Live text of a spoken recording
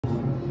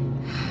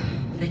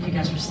Thank you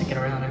guys for sticking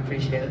around. I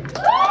appreciate it.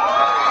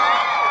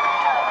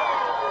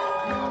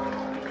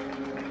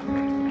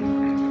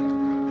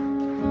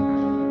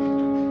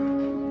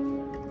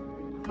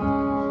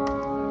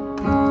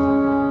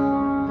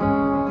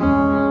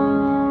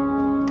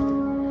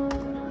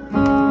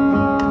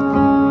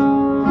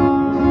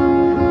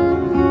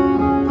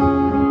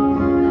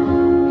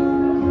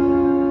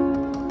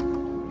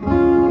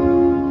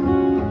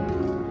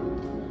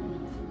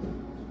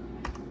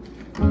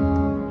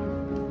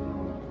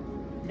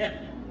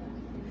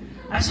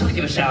 I just want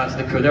to give a shout out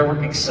to the crew. They're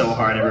working so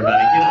hard,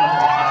 everybody. Give it up for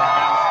these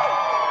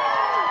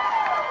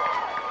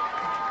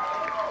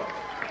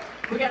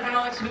guys. We got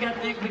Alex, we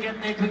got Nick,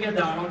 we got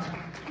Donald.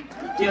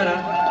 Give it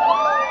up.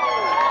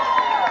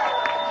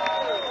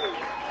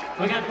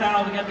 We got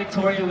Val, we got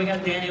Victoria, we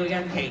got Danny, we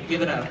got Kate.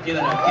 Give it up, give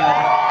it up, give it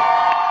up.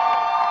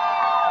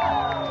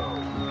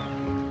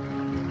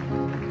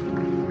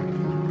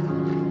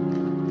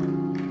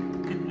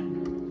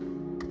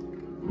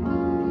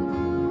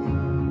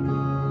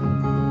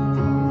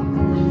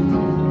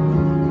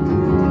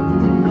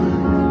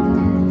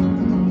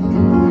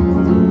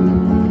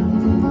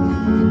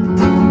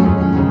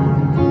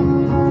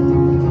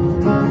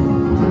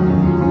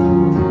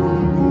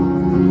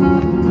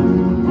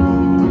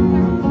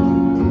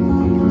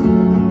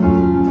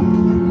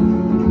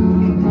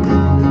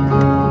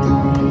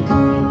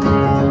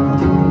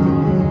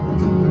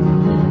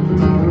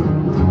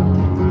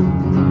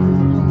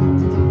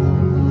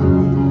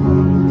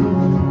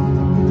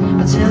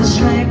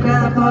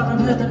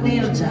 Put the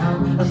needle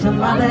down. I fill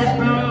my left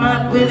room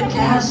up with a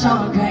cast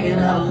on, crank it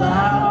out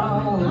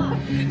loud,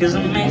 cause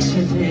it makes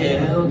me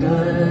feel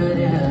good,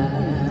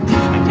 yeah.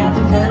 I got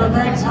the pedal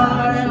bags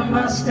hard and a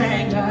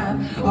Mustang drive,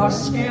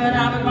 horses screaming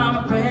out, my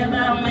mama praying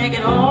that I'll make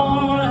it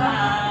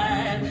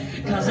alright,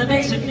 cause it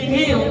makes me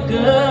feel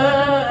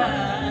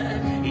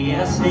good,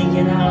 yeah.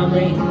 Sneaking out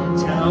late,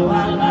 tell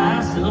white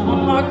lies, still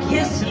one more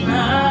kiss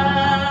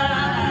tonight.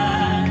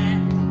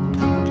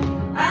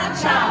 I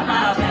try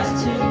my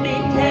best to be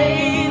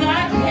paid.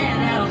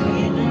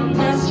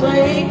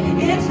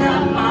 It's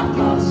not my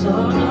fault, so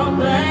don't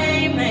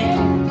blame me,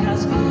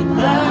 cause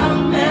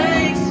love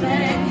makes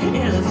me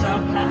is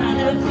some kind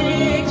of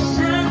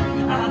fiction,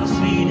 or the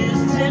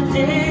sweetest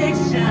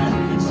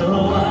addiction. So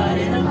what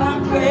if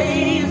I'm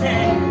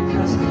crazy,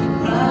 cause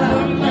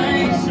love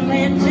makes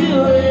me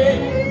do it.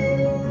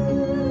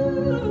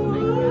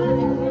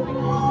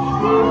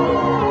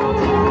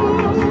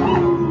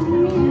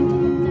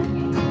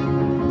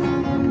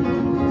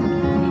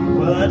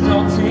 Well, it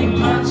don't take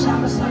much,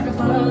 I'm a sucker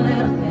for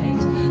little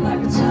things, like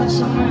a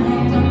touch on my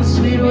hand and the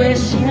sweet way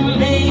she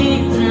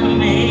leans in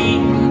me,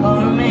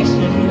 oh, it makes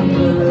me feel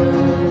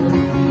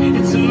good.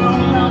 It's a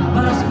long enough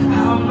buzz,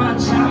 how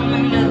much I'm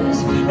into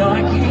this. No,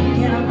 I can't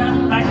get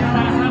enough, I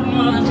gotta have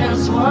more than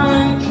just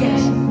one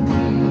kiss,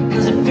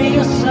 cause it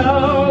feels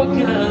so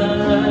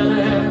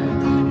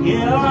good.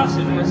 Yeah,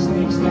 watching her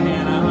snake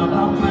stand up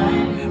all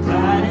night,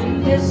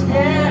 riding this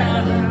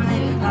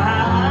heavenly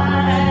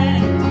high.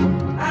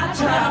 I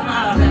try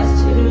my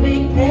best to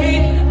be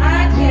paid,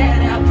 I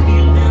can't help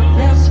feeling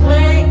this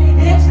way.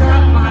 It's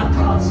not my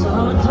fault, so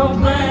don't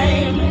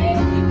blame me,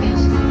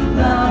 cause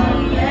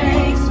love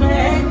makes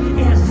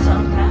me is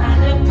some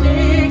kind of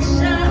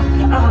fiction,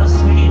 or the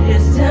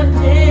sweetest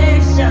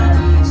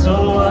addiction. So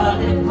what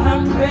if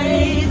I'm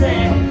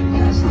crazy,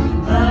 cause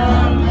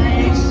love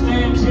makes me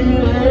do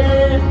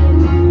it.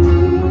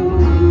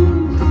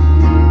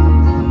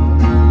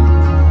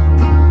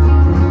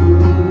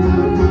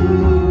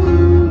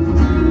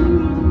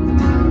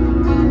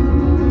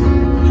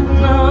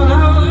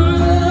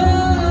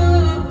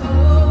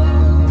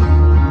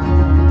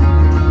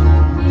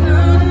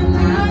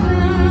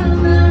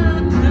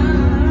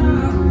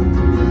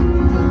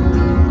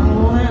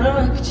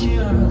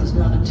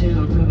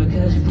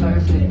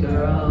 Perfect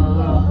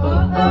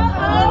girl,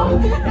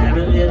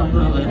 every little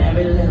move and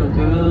every little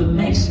groove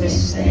makes me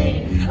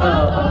say, oh,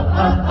 oh,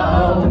 oh,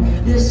 oh.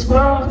 This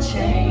world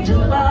changed a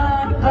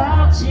lot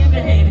about you,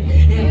 baby.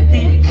 If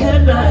it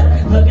could,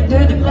 but looking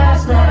through the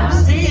glass that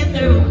I'm seeing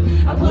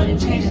through, I wouldn't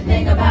change a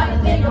thing about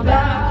it, think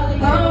about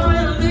it. Oh, and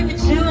I look at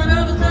you and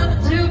I was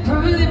nothing to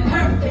prove it,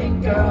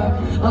 perfect girl.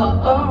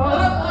 Oh, oh,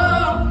 oh,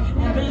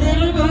 oh. Every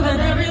little move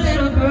and every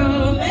little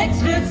groove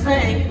makes me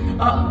say,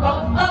 oh,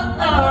 oh, oh,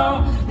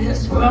 oh.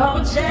 This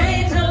world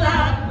changed a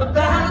lot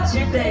about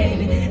you,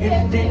 baby.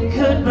 If it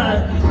could,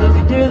 but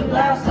looking through the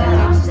glass that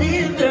I'm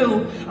seeing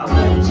through, I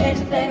wouldn't change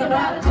a thing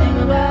about it, think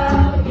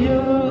about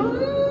you.